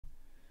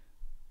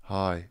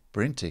Hi,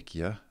 BrenTech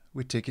here,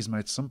 where tech is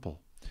made simple.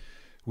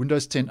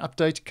 Windows 10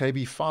 update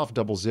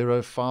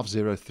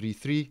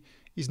KB5005033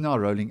 is now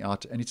rolling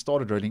out, and it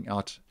started rolling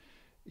out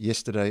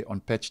yesterday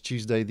on Patch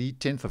Tuesday, the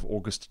 10th of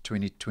August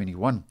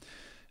 2021.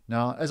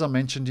 Now, as I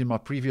mentioned in my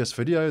previous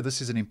video, this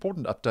is an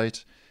important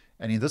update,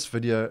 and in this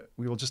video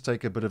we will just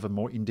take a bit of a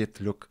more in-depth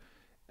look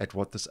at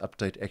what this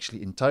update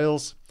actually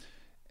entails.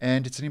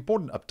 And it's an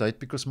important update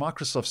because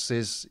Microsoft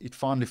says it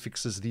finally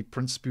fixes the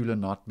print spooler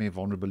nightmare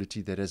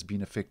vulnerability that has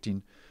been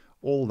affecting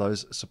all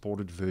those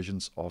supported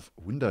versions of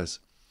Windows.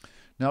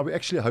 Now, we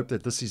actually hope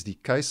that this is the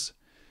case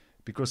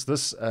because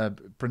this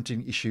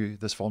printing issue,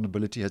 this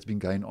vulnerability has been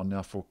going on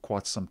now for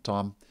quite some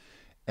time.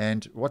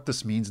 And what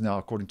this means now,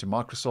 according to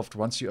Microsoft,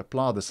 once you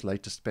apply this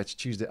latest Patch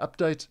Tuesday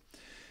update,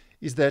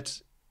 is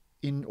that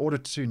in order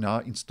to now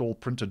install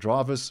printer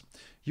drivers,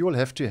 you will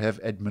have to have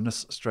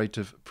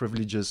administrative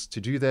privileges to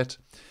do that.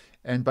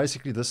 And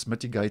basically this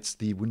mitigates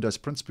the Windows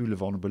print spooler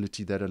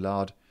vulnerability that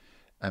allowed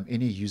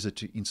any user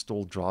to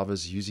install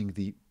drivers using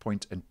the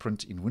point and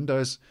print in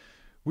Windows,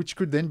 which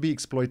could then be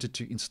exploited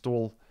to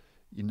install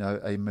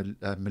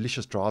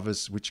malicious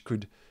drivers which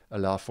could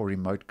allow for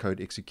remote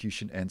code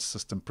execution and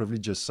system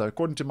privileges. So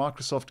according to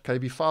Microsoft,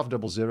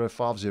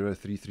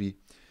 KB5005033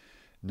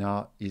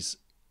 now is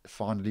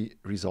finally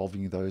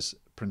resolving those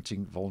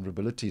printing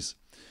vulnerabilities.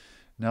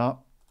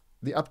 Now,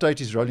 the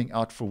update is rolling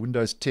out for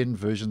Windows 10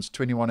 versions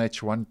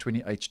 21H1,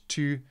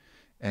 20H2,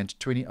 and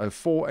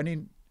 2004.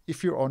 And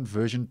if you're on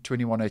version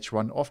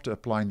 21H1, after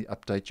applying the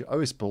update, your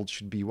OS build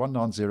should be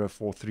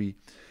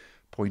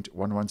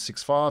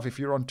 19043.1165. If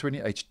you're on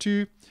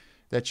 20H2,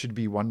 that should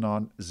be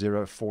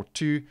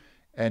 19042.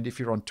 And if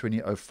you're on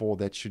 2004,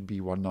 that should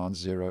be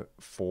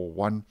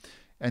 19041.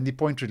 And the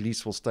point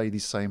release will stay the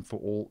same for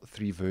all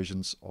three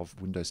versions of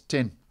Windows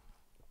 10.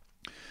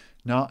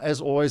 Now,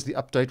 as always, the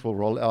update will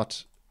roll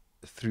out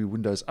through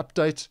Windows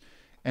Update.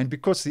 And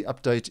because the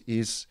update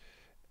is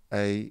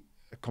a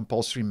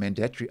compulsory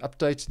mandatory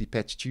update, the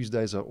Patch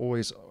Tuesdays are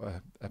always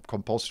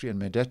compulsory and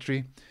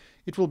mandatory,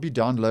 it will be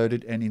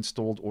downloaded and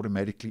installed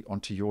automatically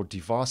onto your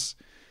device.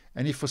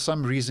 And if for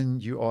some reason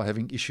you are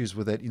having issues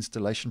with that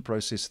installation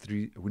process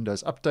through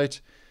Windows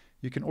Update,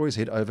 you can always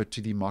head over to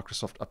the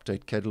Microsoft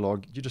Update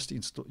catalog. You just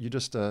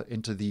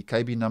enter the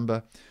KB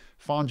number,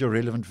 find your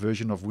relevant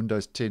version of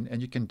Windows 10,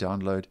 and you can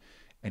download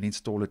and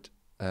install it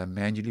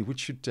manually, which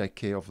should take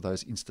care of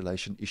those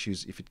installation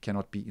issues if it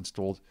cannot be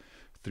installed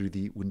through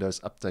the Windows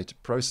Update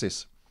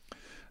process.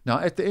 Now,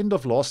 at the end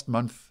of last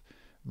month,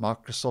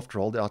 Microsoft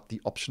rolled out the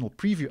optional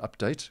preview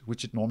update,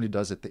 which it normally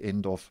does at the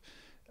end of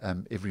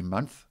every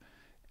month.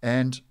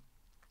 And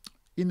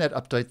in that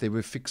update, there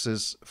were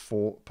fixes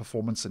for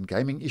performance and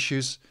gaming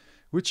issues,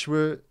 which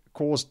were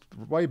caused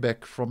way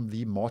back from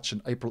the March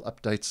and April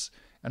updates.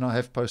 And I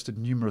have posted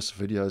numerous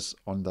videos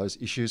on those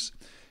issues.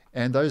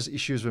 And those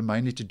issues were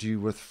mainly to do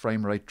with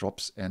frame rate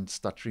drops and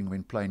stuttering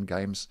when playing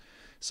games.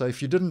 So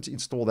if you didn't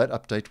install that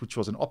update, which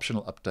was an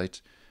optional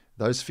update,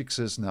 those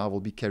fixes now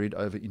will be carried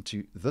over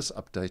into this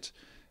update,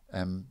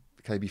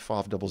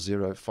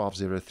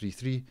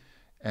 KB5005033,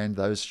 and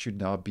those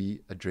should now be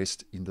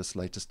addressed in this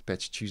latest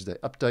Patch Tuesday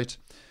update.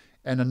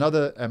 And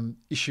another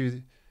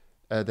issue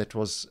that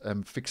was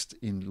fixed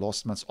in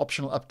last month's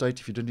optional update,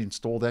 if you didn't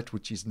install that,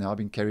 which is now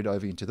being carried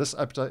over into this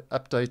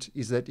update,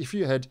 is that if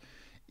you had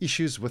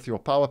issues with your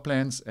power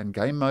plans and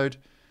game mode,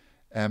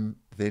 then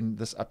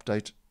this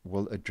update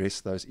will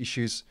address those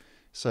issues.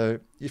 So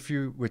if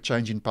you were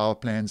changing power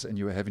plans and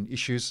you were having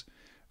issues,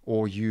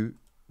 or you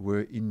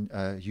were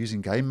using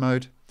game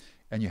mode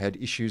and you had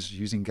issues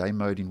using game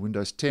mode in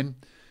Windows 10,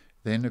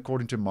 then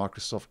according to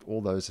Microsoft,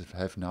 all those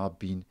have now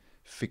been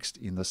fixed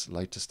in this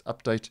latest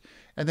update.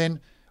 And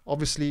then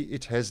obviously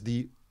it has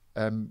the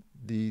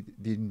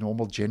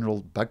normal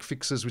general bug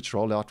fixes which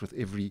roll out with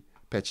every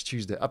Patch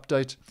Tuesday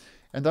update.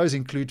 And those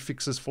include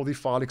fixes for the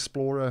File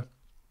Explorer,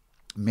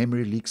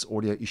 memory leaks,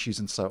 audio issues,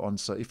 and so on.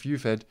 So if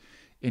you've had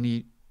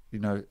any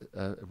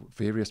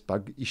various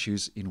bug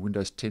issues in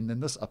Windows 10,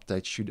 then this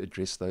update should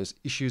address those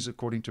issues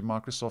according to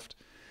Microsoft.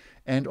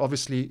 And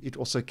obviously it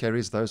also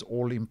carries those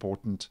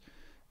all-important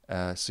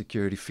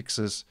security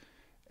fixes.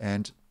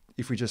 And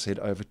if we just head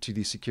over to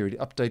the security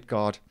update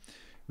guide,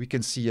 we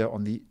can see here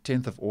on the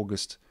 10th of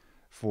August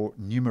for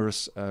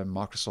numerous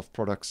Microsoft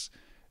products,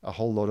 a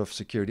whole lot of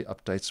security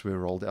updates were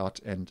rolled out,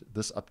 and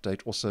this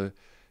update also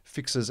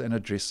fixes and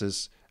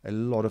addresses a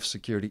lot of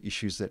security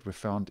issues that were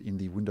found in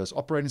the Windows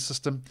operating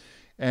system.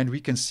 And we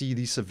can see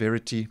the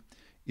severity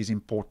is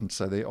important.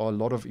 So there are a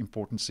lot of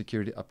important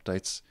security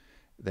updates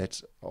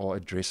that are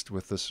addressed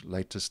with this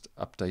latest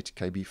update,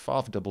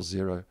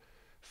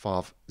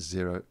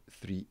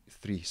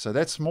 KB5005033. So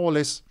that's more or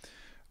less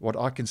what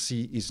I can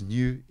see is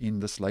new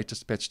in this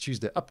latest Patch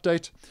Tuesday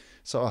update.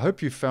 So I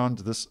hope you found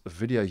this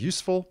video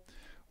useful.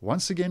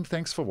 Once again,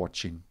 thanks for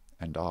watching,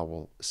 and I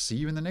will see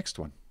you in the next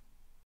one.